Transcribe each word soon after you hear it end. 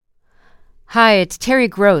Hi, it's Terry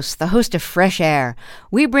Gross, the host of Fresh Air.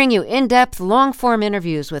 We bring you in-depth, long-form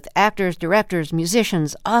interviews with actors, directors,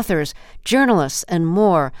 musicians, authors, journalists, and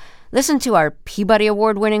more. Listen to our Peabody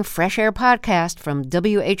Award-winning Fresh Air podcast from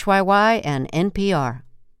WHYY and NPR.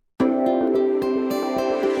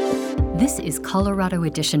 This is Colorado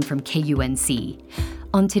Edition from KUNC.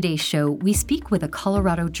 On today's show, we speak with a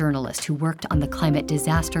Colorado journalist who worked on the climate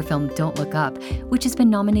disaster film Don't Look Up, which has been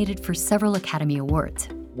nominated for several Academy Awards.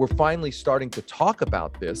 We're finally starting to talk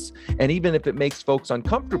about this, and even if it makes folks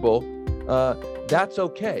uncomfortable, that's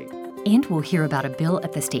okay. And we'll hear about a bill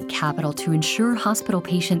at the state capitol to ensure hospital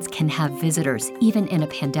patients can have visitors, even in a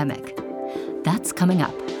pandemic. That's coming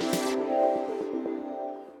up.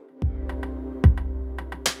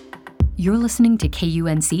 You're listening to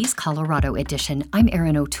KUNC's Colorado Edition. I'm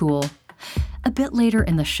Erin O'Toole. A bit later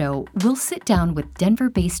in the show, we'll sit down with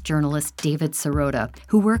Denver-based journalist David Sirota,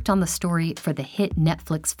 who worked on the story for the hit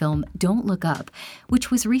Netflix film Don't Look Up,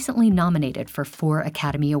 which was recently nominated for 4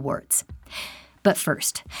 Academy Awards. But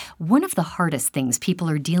first, one of the hardest things people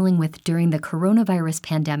are dealing with during the coronavirus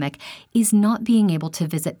pandemic is not being able to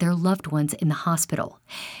visit their loved ones in the hospital.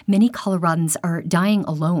 Many Coloradans are dying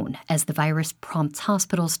alone as the virus prompts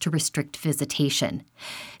hospitals to restrict visitation.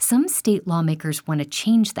 Some state lawmakers want to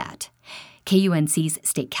change that. KUNC's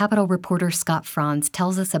State Capitol reporter Scott Franz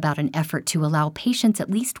tells us about an effort to allow patients at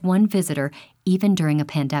least one visitor, even during a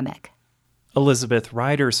pandemic. Elizabeth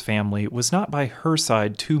Ryder's family was not by her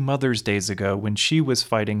side 2 Mother's Days ago when she was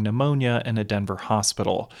fighting pneumonia in a Denver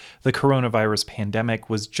hospital. The coronavirus pandemic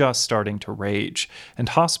was just starting to rage, and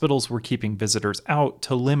hospitals were keeping visitors out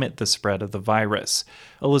to limit the spread of the virus.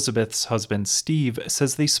 Elizabeth's husband, Steve,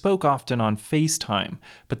 says they spoke often on FaceTime,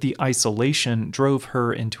 but the isolation drove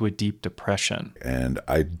her into a deep depression. And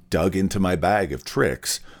I dug into my bag of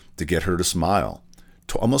tricks to get her to smile.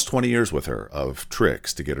 Almost 20 years with her of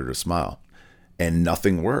tricks to get her to smile. And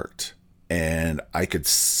nothing worked. And I could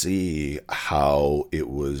see how it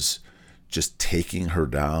was just taking her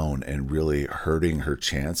down and really hurting her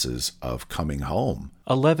chances of coming home.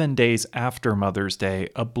 11 days after Mother's Day,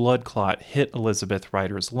 a blood clot hit Elizabeth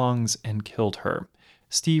Ryder's lungs and killed her.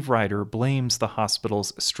 Steve Ryder blames the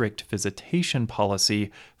hospital's strict visitation policy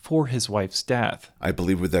for his wife's death. I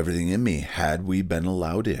believe with everything in me, had we been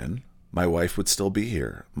allowed in, my wife would still be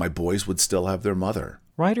here. My boys would still have their mother.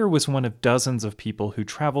 Ryder was one of dozens of people who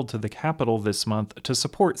traveled to the Capitol this month to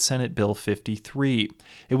support Senate Bill 53.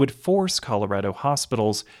 It would force Colorado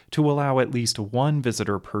hospitals to allow at least one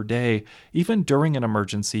visitor per day, even during an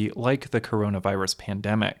emergency like the coronavirus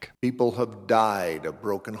pandemic. People have died of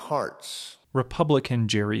broken hearts. Republican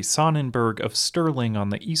Jerry Sonnenberg of Sterling on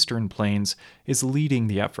the Eastern Plains is leading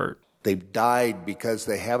the effort. They've died because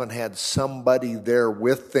they haven't had somebody there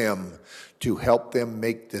with them to help them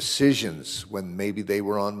make decisions when maybe they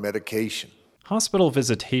were on medication. Hospital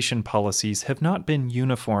visitation policies have not been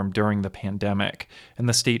uniform during the pandemic, and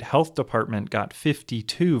the state health department got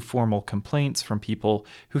 52 formal complaints from people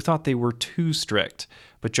who thought they were too strict.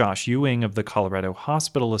 But Josh Ewing of the Colorado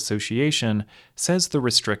Hospital Association says the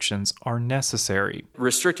restrictions are necessary.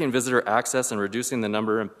 Restricting visitor access and reducing the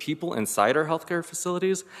number of people inside our healthcare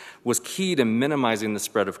facilities was key to minimizing the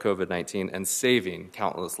spread of COVID-19 and saving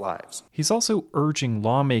countless lives. He's also urging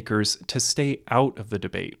lawmakers to stay out of the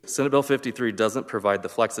debate. Senate Bill 53 doesn't provide the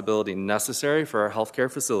flexibility necessary for our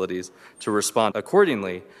healthcare facilities to respond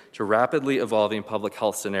accordingly to rapidly evolving public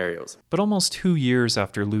health scenarios. But almost 2 years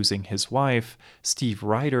after losing his wife, Steve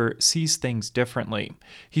Ryder sees things differently.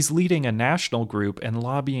 He's leading a national group and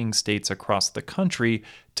lobbying states across the country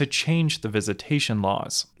to change the visitation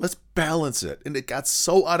laws. Let's balance it. And it got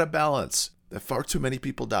so out of balance that far too many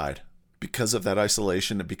people died because of that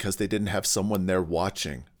isolation and because they didn't have someone there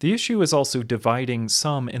watching. The issue is also dividing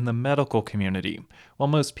some in the medical community. While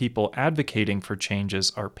most people advocating for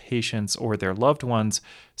changes are patients or their loved ones,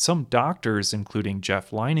 some doctors, including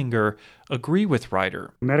Jeff Leininger, agree with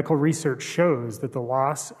Ryder. Medical research shows that the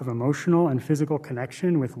loss of emotional and physical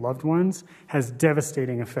connection with loved ones has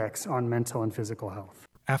devastating effects on mental and physical health.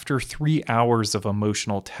 After 3 hours of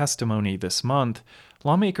emotional testimony this month,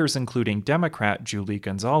 lawmakers including Democrat Julie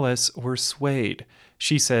Gonzalez were swayed.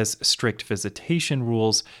 She says strict visitation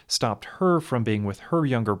rules stopped her from being with her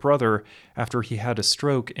younger brother after he had a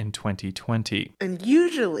stroke in 2020. And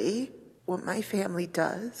usually what my family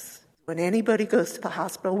does, when anybody goes to the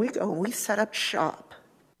hospital, we go and we set up shop.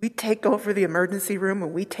 We take over the emergency room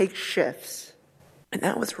and we take shifts. And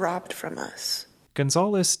that was robbed from us.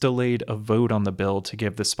 Gonzalez delayed a vote on the bill to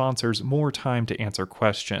give the sponsors more time to answer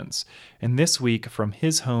questions. And this week, from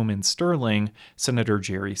his home in Sterling, Senator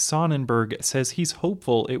Jerry Sonnenberg says he's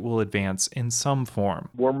hopeful it will advance in some form.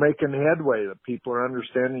 We're making headway, that people are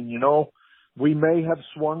understanding, We may have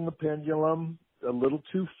swung the pendulum a little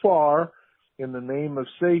too far in the name of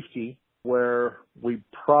safety, where we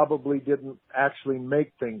probably didn't actually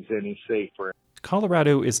make things any safer.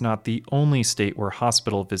 Colorado is not the only state where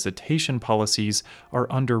hospital visitation policies are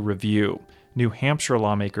under review. New Hampshire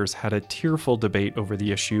lawmakers had a tearful debate over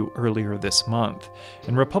the issue earlier this month,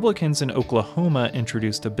 and Republicans in Oklahoma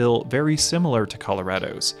introduced a bill very similar to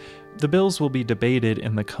Colorado's. The bills will be debated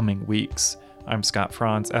in the coming weeks. I'm Scott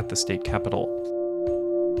Franz at the state capitol.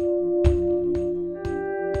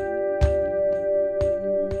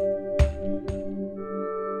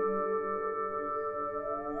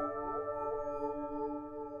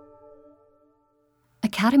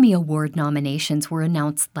 Academy Award nominations were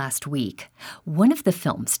announced last week. One of the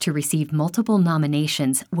films to receive multiple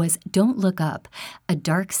nominations was Don't Look Up, a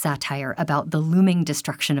dark satire about the looming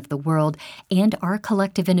destruction of the world and our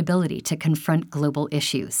collective inability to confront global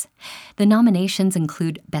issues. The nominations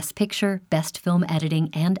include Best Picture, Best Film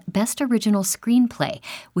Editing, and Best Original Screenplay,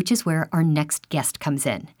 which is where our next guest comes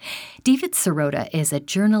in. David Sirota is a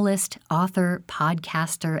journalist, author,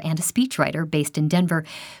 podcaster, and a speechwriter based in Denver,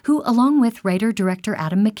 who, along with writer-director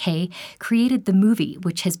Adam McKay, created the movie,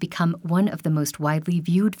 which has become one of the most widely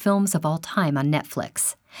viewed films of all time on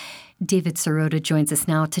Netflix. David Sirota joins us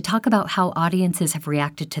now to talk about how audiences have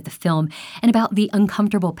reacted to the film and about the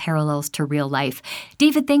uncomfortable parallels to real life.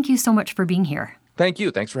 David, thank you so much for being here. Thank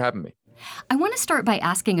you. Thanks for having me. I want to start by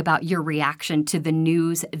asking about your reaction to the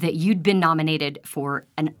news that you'd been nominated for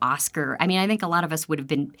an Oscar. I mean, I think a lot of us would have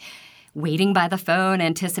been waiting by the phone,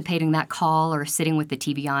 anticipating that call, or sitting with the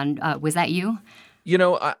TV on. Was that you? You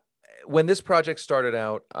know, when this project started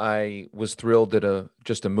out, I was thrilled that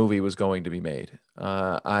just a movie was going to be made.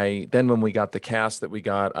 Then when we got the cast that we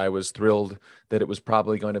got, I was thrilled that it was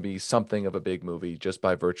probably going to be something of a big movie, just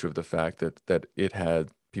by virtue of the fact that it had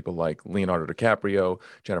people like Leonardo DiCaprio,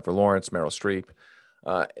 Jennifer Lawrence, Meryl Streep.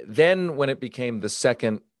 Then when it became the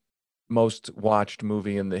second most watched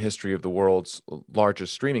movie in the history of the world's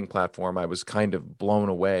largest streaming platform, I was kind of blown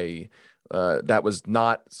away. That was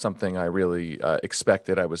not something I really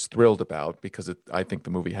expected. I was thrilled about because I think the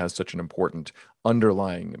movie has such an important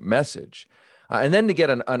underlying message. And then to get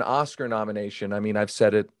an Oscar nomination, I mean, I've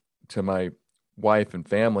said it to my wife and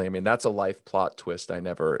family. I mean, that's a life plot twist I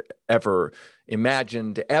never, ever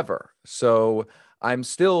imagined ever. So I'm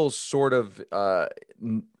still sort of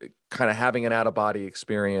kind of having an out-of-body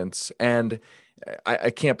experience, and I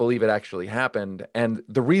can't believe it actually happened. And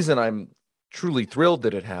the reason I'm truly thrilled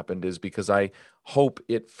that it happened is because I hope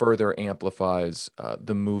it further amplifies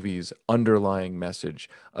the movie's underlying message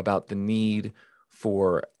about the need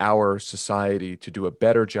for our society to do a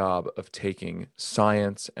better job of taking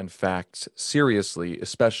science and facts seriously,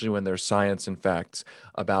 especially when there's science and facts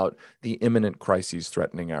about the imminent crises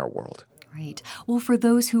threatening our world. Right. Well, for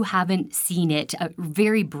those who haven't seen it,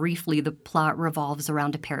 very briefly, the plot revolves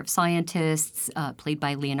around a pair of scientists, played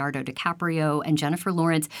by Leonardo DiCaprio and Jennifer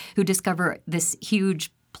Lawrence, who discover this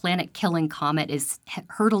huge planet-killing comet is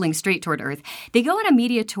hurtling straight toward Earth. They go on a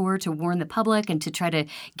media tour to warn the public and to try to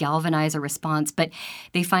galvanize a response, but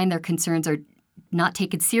they find their concerns are not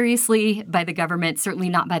taken seriously by the government, certainly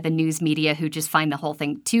not by the news media, who just find the whole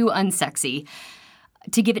thing too unsexy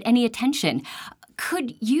to give it any attention.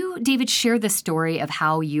 Could you, David, share the story of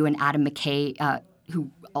how you and Adam McKay, who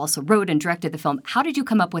also wrote and directed the film, how did you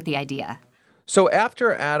come up with the idea? So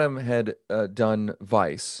after Adam had done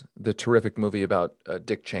Vice, the terrific movie about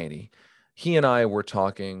Dick Cheney, he and I were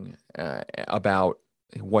talking about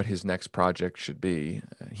what his next project should be.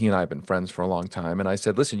 He and I have been friends for a long time. And I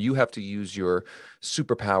said, listen, you have to use your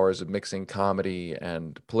superpowers of mixing comedy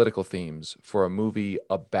and political themes for a movie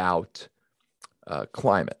about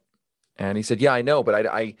climate. And he said, yeah, I know, but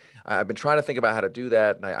I've been trying to think about how to do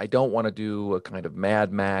that. And I don't want to do a kind of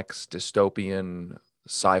Mad Max dystopian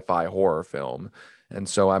sci-fi horror film. And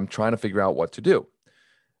so I'm trying to figure out what to do.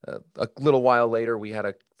 A little while later, we had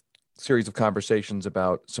a series of conversations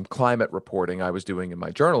about some climate reporting I was doing in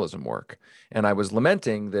my journalism work. And I was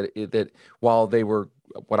lamenting that while they were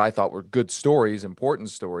what I thought were good stories,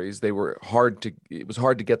 important stories, it was hard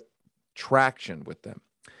to get traction with them.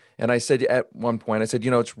 And I said at one point,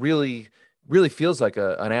 it's really feels like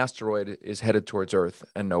an asteroid is headed towards Earth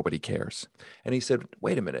and nobody cares. And he said,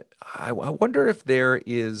 wait a minute, I wonder if there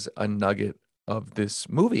is a nugget of this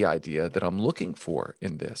movie idea that I'm looking for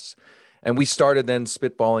in this. And we started then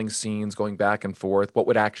spitballing scenes, going back and forth. What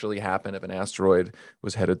would actually happen if an asteroid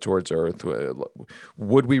was headed towards Earth?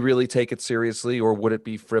 Would we really take it seriously, or would it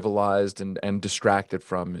be frivolized and distracted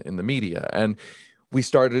from in the media? And we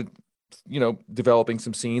started developing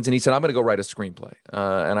some scenes, and he said, I'm going to go write a screenplay.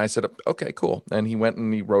 And I said, okay, cool. And he went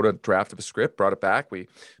and he wrote a draft of a script, brought it back. We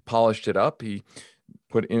polished it up. He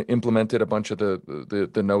implemented a bunch of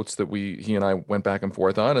the notes that he and I went back and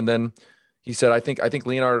forth on. And then he said, I think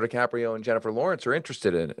Leonardo DiCaprio and Jennifer Lawrence are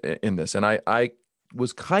interested in this. And I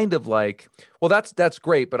was kind of like, well, that's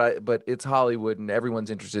great, but it's Hollywood and everyone's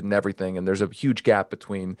interested in everything. And there's a huge gap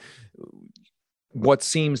between what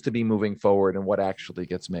seems to be moving forward and what actually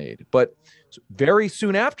gets made. But very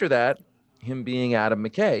soon after that, him being Adam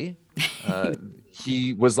McKay,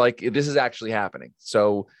 he was like, this is actually happening.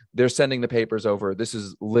 So they're sending the papers over. This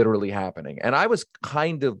is literally happening. And I was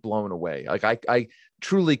kind of blown away. Like I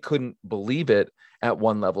truly couldn't believe it at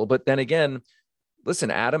one level. But then again,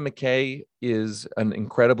 listen, Adam McKay is an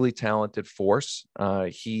incredibly talented force.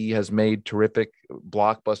 He has made terrific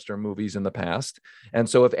blockbuster movies in the past. And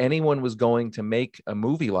so if anyone was going to make a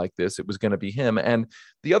movie like this, it was going to be him. And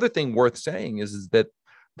the other thing worth saying is that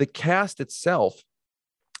the cast itself,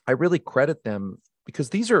 I really credit them because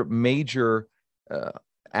these are major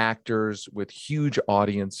actors with huge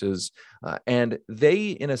audiences. And they,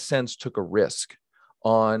 in a sense, took a risk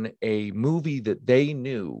on a movie that they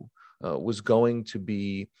knew was going to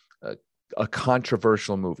be a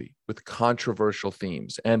controversial movie with controversial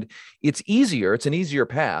themes. And it's an easier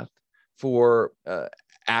path for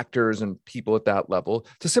actors and people at that level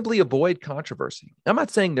to simply avoid controversy. I'm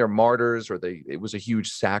not saying they're martyrs or it was a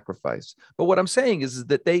huge sacrifice, but what I'm saying is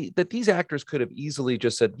that these actors could have easily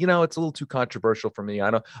just said, it's a little too controversial for me.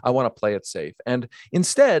 I want to play it safe. And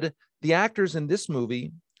instead, the actors in this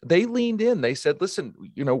movie, they leaned in. They said, listen,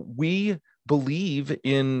 we believe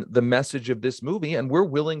in the message of this movie, and we're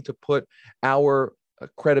willing to put our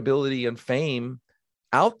credibility and fame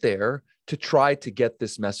out there to try to get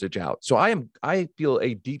this message out. So I feel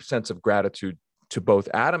a deep sense of gratitude to both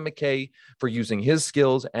Adam McKay for using his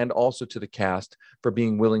skills and also to the cast for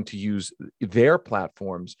being willing to use their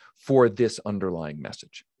platforms for this underlying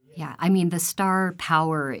message. Yeah, I mean, the star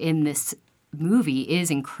power in this movie is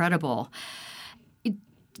incredible.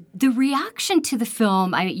 The reaction to the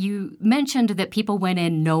film, you mentioned that people went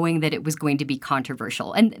in knowing that it was going to be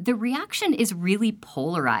controversial, and the reaction is really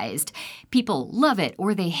polarized. People love it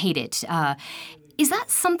or they hate it. Is that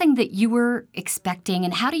something that you were expecting,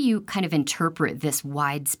 and how do you kind of interpret this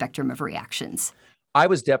wide spectrum of reactions? I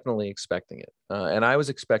was definitely expecting it, and I was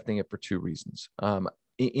expecting it for two reasons.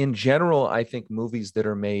 In general, I think movies that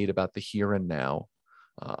are made about the here and now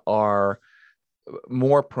are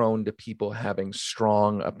more prone to people having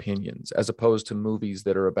strong opinions, as opposed to movies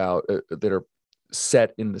that are about that are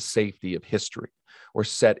set in the safety of history or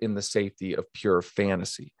set in the safety of pure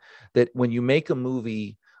fantasy. That when you make a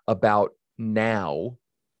movie about now,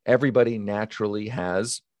 everybody naturally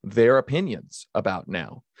has their opinions about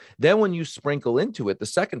now. Then when you sprinkle into it the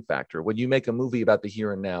second factor, when you make a movie about the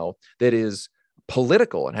here and now that is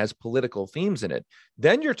political and has political themes in it,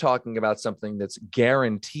 then you're talking about something that's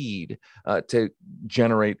guaranteed to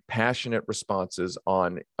generate passionate responses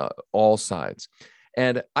on all sides.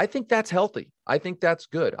 And I think that's healthy. I think that's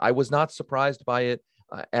good. I was not surprised by it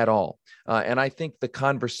at all. And I think the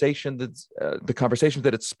conversations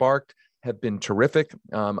that it sparked have been terrific.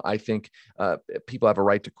 I think people have a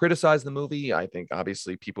right to criticize the movie. I think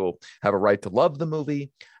obviously people have a right to love the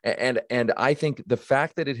movie. And I think the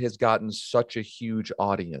fact that it has gotten such a huge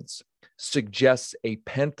audience suggests a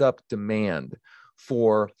pent-up demand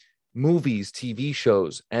for movies, TV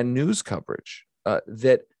shows, and news coverage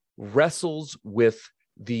that wrestles with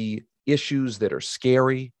the issues that are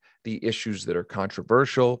scary, the issues that are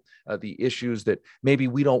controversial, the issues that maybe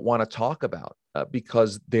we don't want to talk about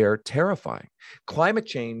because they're terrifying. Climate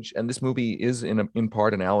change, and this movie is in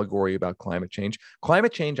part an allegory about climate change.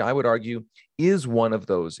 Climate change, I would argue, is one of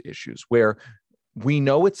those issues where we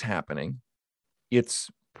know it's happening. It's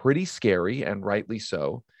pretty scary, and rightly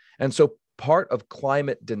so. And so part of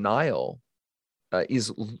climate denial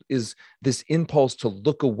is this impulse to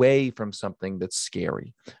look away from something that's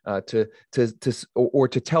scary, to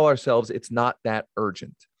tell ourselves it's not that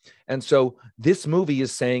urgent. And so this movie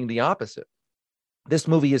is saying the opposite. This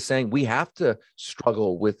movie is saying we have to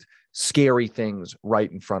struggle with scary things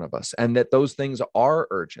right in front of us, and that those things are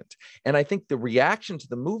urgent. And I think the reaction to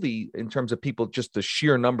the movie, in terms of people, just the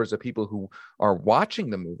sheer numbers of people who are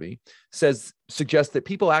watching the movie, suggests that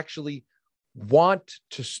people actually want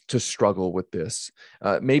to struggle with this.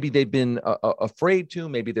 Maybe they've been afraid to,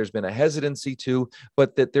 maybe there's been a hesitancy to,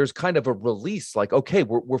 but that there's kind of a release, like, okay,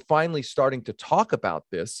 we're finally starting to talk about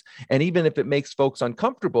this. And even if it makes folks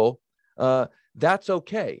uncomfortable, that's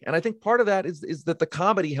okay. And I think part of that is that the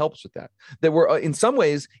comedy helps with that. That we're in some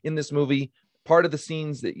ways in this movie, part of the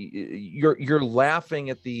scenes that you're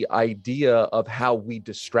laughing at the idea of how we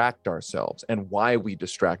distract ourselves and why we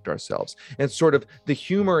distract ourselves. And sort of the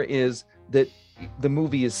humor is that the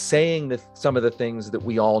movie is saying that some of the things that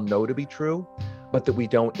we all know to be true, but that we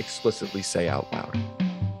don't explicitly say out loud.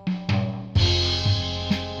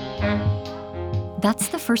 That's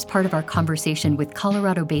the first part of our conversation with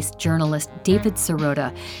Colorado-based journalist David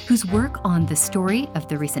Sirota, whose work on the story of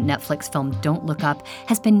the recent Netflix film Don't Look Up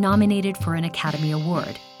has been nominated for an Academy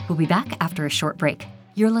Award. We'll be back after a short break.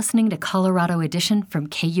 You're listening to Colorado Edition from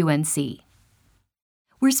KUNC.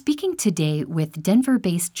 We're speaking today with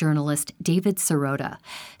Denver-based journalist David Sirota.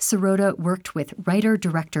 Sirota worked with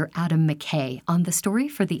writer-director Adam McKay on the story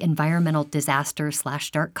for the environmental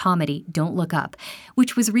disaster/dark comedy Don't Look Up,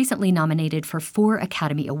 which was recently nominated for 4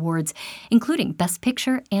 Academy Awards, including Best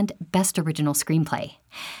Picture and Best Original Screenplay.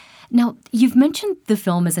 Now, you've mentioned the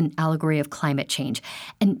film as an allegory of climate change,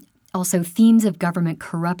 and also themes of government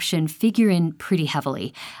corruption figure in pretty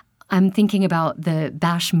heavily. I'm thinking about the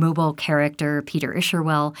Bash Mobile character, Peter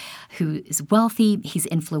Isherwell, who is wealthy, he's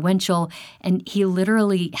influential, and he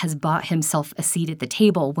literally has bought himself a seat at the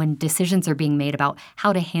table when decisions are being made about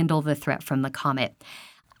how to handle the threat from the comet.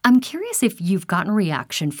 I'm curious if you've gotten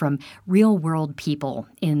reaction from real-world people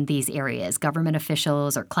in these areas, government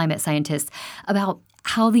officials or climate scientists, about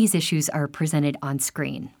how these issues are presented on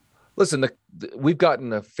screen. Listen, we've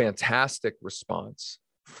gotten a fantastic response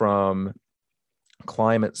from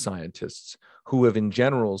climate scientists who have in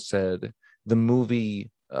general said the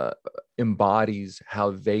movie embodies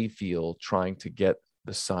how they feel trying to get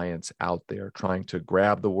the science out there, trying to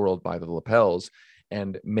grab the world by the lapels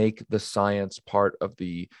and make the science part of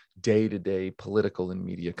the day-to-day political and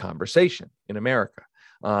media conversation in America.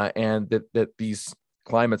 And that these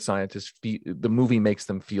climate scientists, the movie makes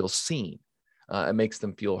them feel seen. It makes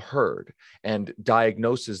them feel heard and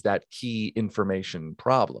diagnoses that key information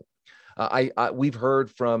problem. We've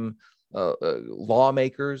heard from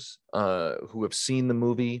lawmakers who have seen the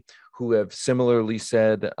movie, who have similarly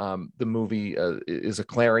said the movie is a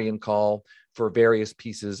clarion call for various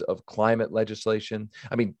pieces of climate legislation.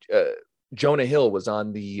 I mean, Jonah Hill was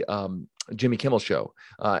on the Jimmy Kimmel show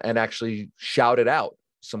and actually shouted out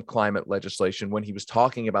some climate legislation when he was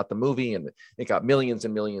talking about the movie, and it got millions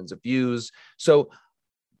and millions of views. So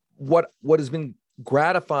what has been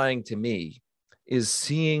gratifying to me is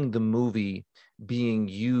seeing the movie being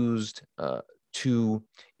used to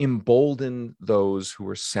embolden those who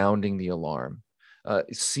are sounding the alarm,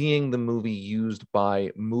 seeing the movie used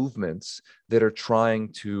by movements that are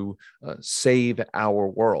trying to save our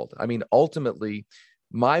world. I mean, ultimately,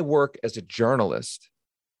 my work as a journalist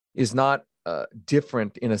is not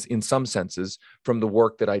different in some senses from the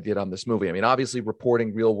work that I did on this movie. I mean, obviously,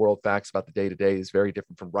 reporting real world facts about the day-to-day is very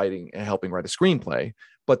different from writing and helping write a screenplay.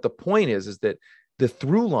 But the point is that the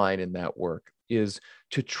through line in that work is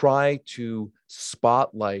to try to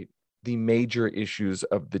spotlight the major issues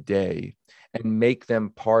of the day and make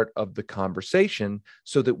them part of the conversation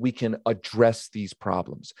so that we can address these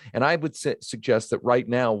problems. And I would suggest that right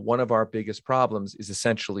now, one of our biggest problems is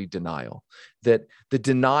essentially denial, that the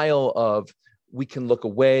denial of we can look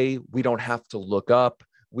away, we don't have to look up,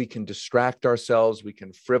 we can distract ourselves, we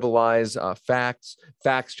can frivolize facts.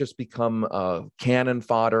 Facts just become cannon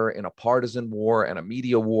fodder in a partisan war and a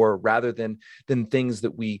media war rather than things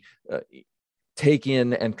that we take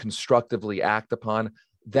in and constructively act upon.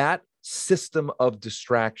 That system of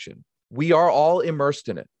distraction, we are all immersed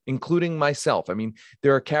in it, including myself. I mean,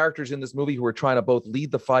 there are characters in this movie who are trying to both lead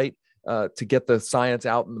the fight to get the science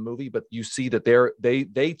out in the movie, but you see that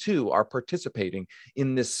they too are participating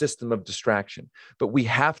in this system of distraction. But we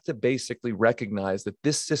have to basically recognize that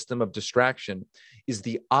this system of distraction is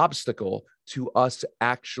the obstacle to us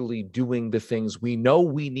actually doing the things we know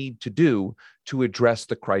we need to do to address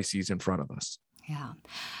the crises in front of us. Yeah.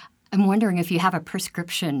 I'm wondering if you have a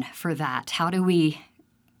prescription for that. How do we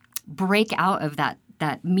break out of that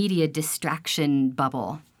media distraction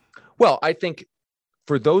bubble? Well, I think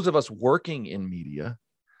for those of us working in media,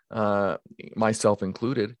 myself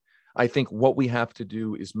included, I think what we have to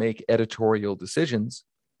do is make editorial decisions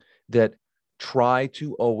that try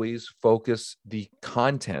to always focus the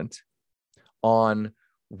content on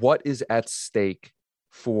what is at stake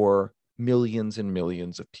for millions and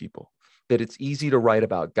millions of people. That it's easy to write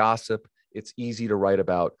about gossip. It's easy to write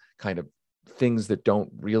about kind of things that don't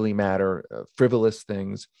really matter, frivolous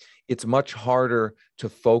things. It's much harder to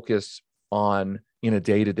focus on, in a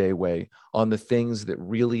day-to-day way, on the things that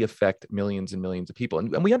really affect millions and millions of people.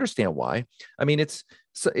 And we understand why. I mean, think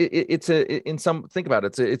about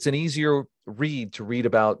it. It's an easier read to read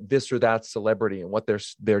about this or that celebrity and what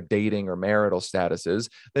their dating or marital status is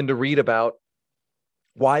than to read about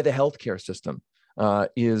why the healthcare system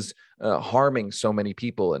is harming so many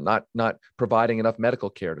people and not providing enough medical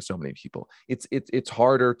care to so many people. It's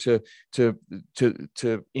harder to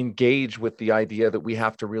engage with the idea that we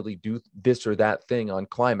have to really do this or that thing on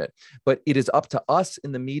climate. But it is up to us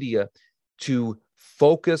in the media to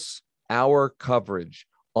focus our coverage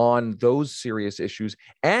on those serious issues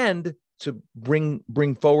and to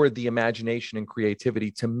bring forward the imagination and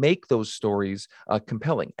creativity to make those stories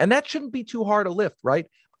compelling. And that shouldn't be too hard to lift, right?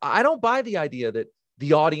 I don't buy the idea that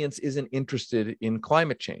the audience isn't interested in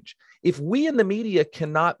climate change. If we in the media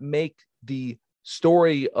cannot make the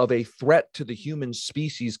story of a threat to the human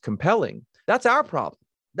species compelling, that's our problem.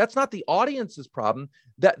 That's not the audience's problem,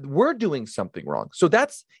 that we're doing something wrong. So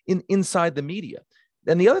that's inside the media.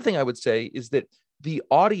 And the other thing I would say is that the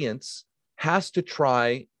audience has to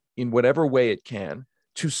try in whatever way it can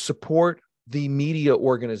to support the media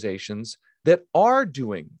organizations that are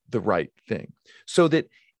doing the right thing, so that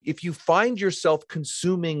if you find yourself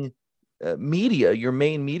consuming media, your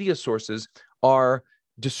main media sources are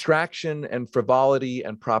distraction and frivolity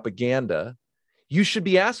and propaganda, you should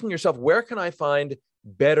be asking yourself, where can I find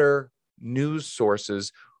better news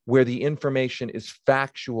sources where the information is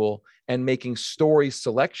factual and making story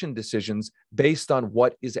selection decisions based on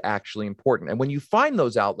what is actually important? And when you find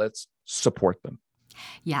those outlets, support them.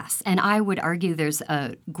 Yes, and I would argue there's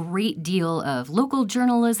a great deal of local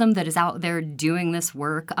journalism that is out there doing this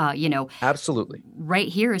work. Absolutely. Right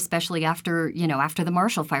here, especially after the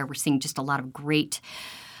Marshall Fire, we're seeing just a lot of great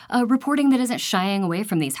reporting that isn't shying away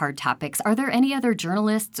from these hard topics. Are there any other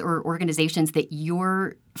journalists or organizations that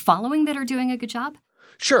you're following that are doing a good job?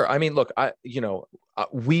 Sure. I mean, look,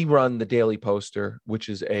 we run the Daily Poster, which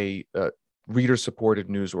is a reader-supported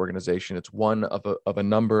news organization. It's one of a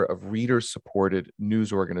number of reader-supported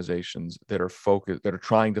news organizations that are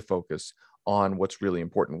trying to focus on what's really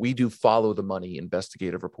important. We do follow the money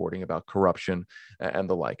investigative reporting about corruption and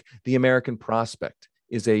the like. The American Prospect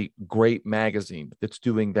is a great magazine that's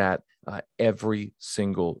doing that every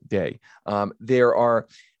single day. I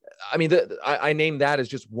name that as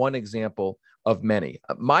just one example of many.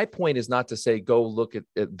 My point is not to say, go look at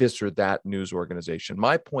this or that news organization.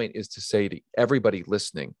 My point is to say to everybody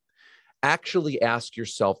listening, actually ask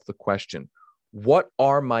yourself the question, what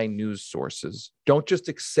are my news sources? Don't just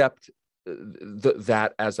accept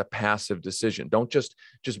that as a passive decision. Don't just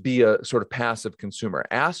be a sort of passive consumer.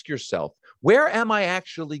 Ask yourself, where am I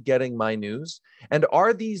actually getting my news? And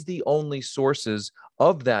are these the only sources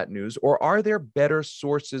of that news? Or are there better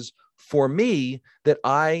sources for me that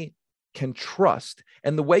I can trust?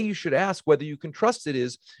 And the way you should ask whether you can trust it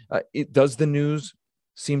is, does the news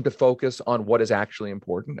seem to focus on what is actually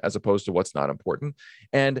important as opposed to what's not important?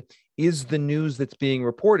 And is the news that's being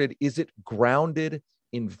reported, is it grounded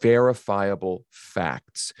in verifiable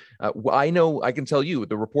facts? I can tell you,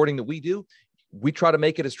 the reporting that we do, we try to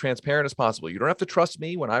make it as transparent as possible. You don't have to trust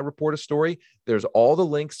me when I report a story. There's all the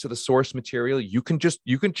links to the source material. You can check,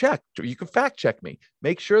 you can fact check me.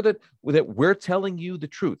 Make sure that we're telling you the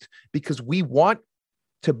truth, because we want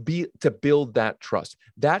to build that trust.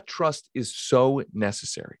 That trust is so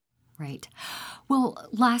necessary. Right. Well,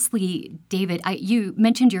 lastly, David, you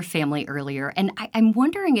mentioned your family earlier, and I'm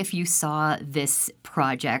wondering if you saw this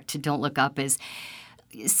project, Don't Look Up, as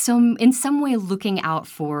in some way looking out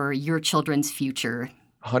for your children's future.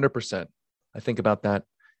 100%. I think about that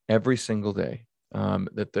every single day.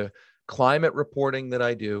 That the climate reporting that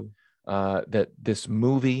I do, that this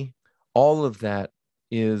movie, all of that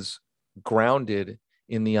is grounded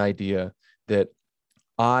in the idea that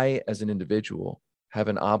I, as an individual, have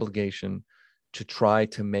an obligation to try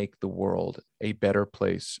to make the world a better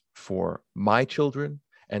place for my children,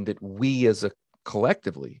 and that we as a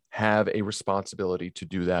collectively have a responsibility to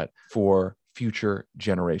do that for future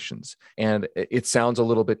generations. And it sounds a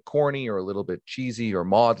little bit corny or a little bit cheesy or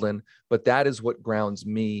maudlin, but that is what grounds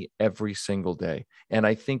me every single day. And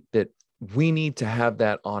I think that we need to have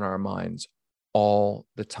that on our minds all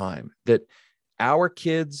the time, that our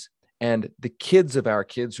kids and the kids of our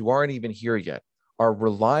kids who aren't even here yet are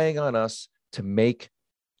relying on us to make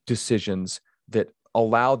decisions that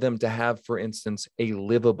allow them to have, for instance, a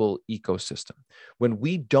livable ecosystem. When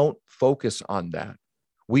we don't focus on that,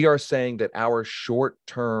 we are saying that our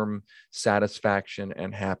short-term satisfaction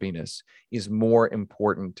and happiness is more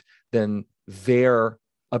important than their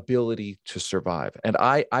ability to survive. And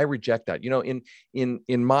I reject that.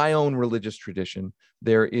 In my own religious tradition,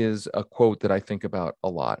 there is a quote that I think about a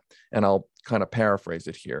lot, and I'll kind of paraphrase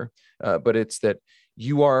it here, but it's that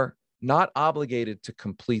you are not obligated to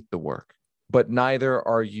complete the work, but neither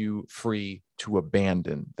are you free to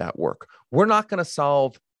abandon that work. We're not going to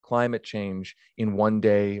solve climate change in one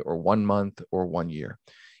day or 1 month or 1 year.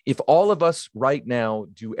 If all of us right now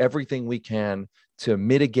do everything we can to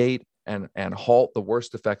mitigate and halt the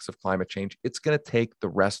worst effects of climate change, it's going to take the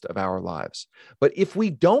rest of our lives. But if we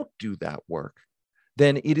don't do that work,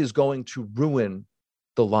 then it is going to ruin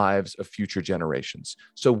the lives of future generations.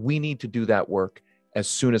 So we need to do that work as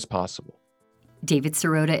soon as possible. David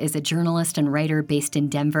Sirota is a journalist and writer based in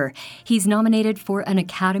Denver. He's nominated for an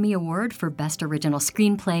Academy Award for Best Original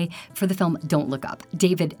Screenplay for the film Don't Look Up.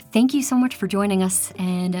 David, thank you so much for joining us,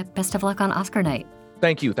 and best of luck on Oscar night.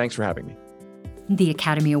 Thank you. Thanks for having me. The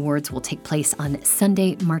Academy Awards will take place on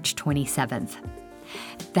Sunday, March 27th.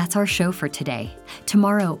 That's our show for today.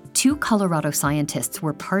 Tomorrow, 2 Colorado scientists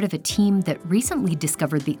were part of a team that recently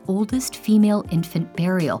discovered the oldest female infant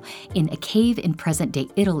burial in a cave in present-day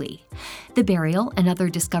Italy. The burial and other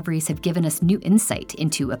discoveries have given us new insight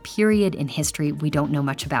into a period in history we don't know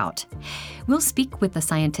much about. We'll speak with the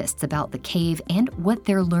scientists about the cave and what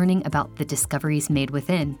they're learning about the discoveries made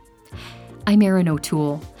within. I'm Erin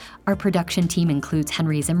O'Toole. Our production team includes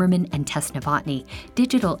Henry Zimmerman and Tess Novotny.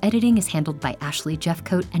 Digital editing is handled by Ashley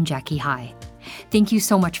Jeffcoat and Jackie High. Thank you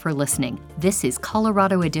so much for listening. This is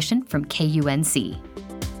Colorado Edition from KUNC.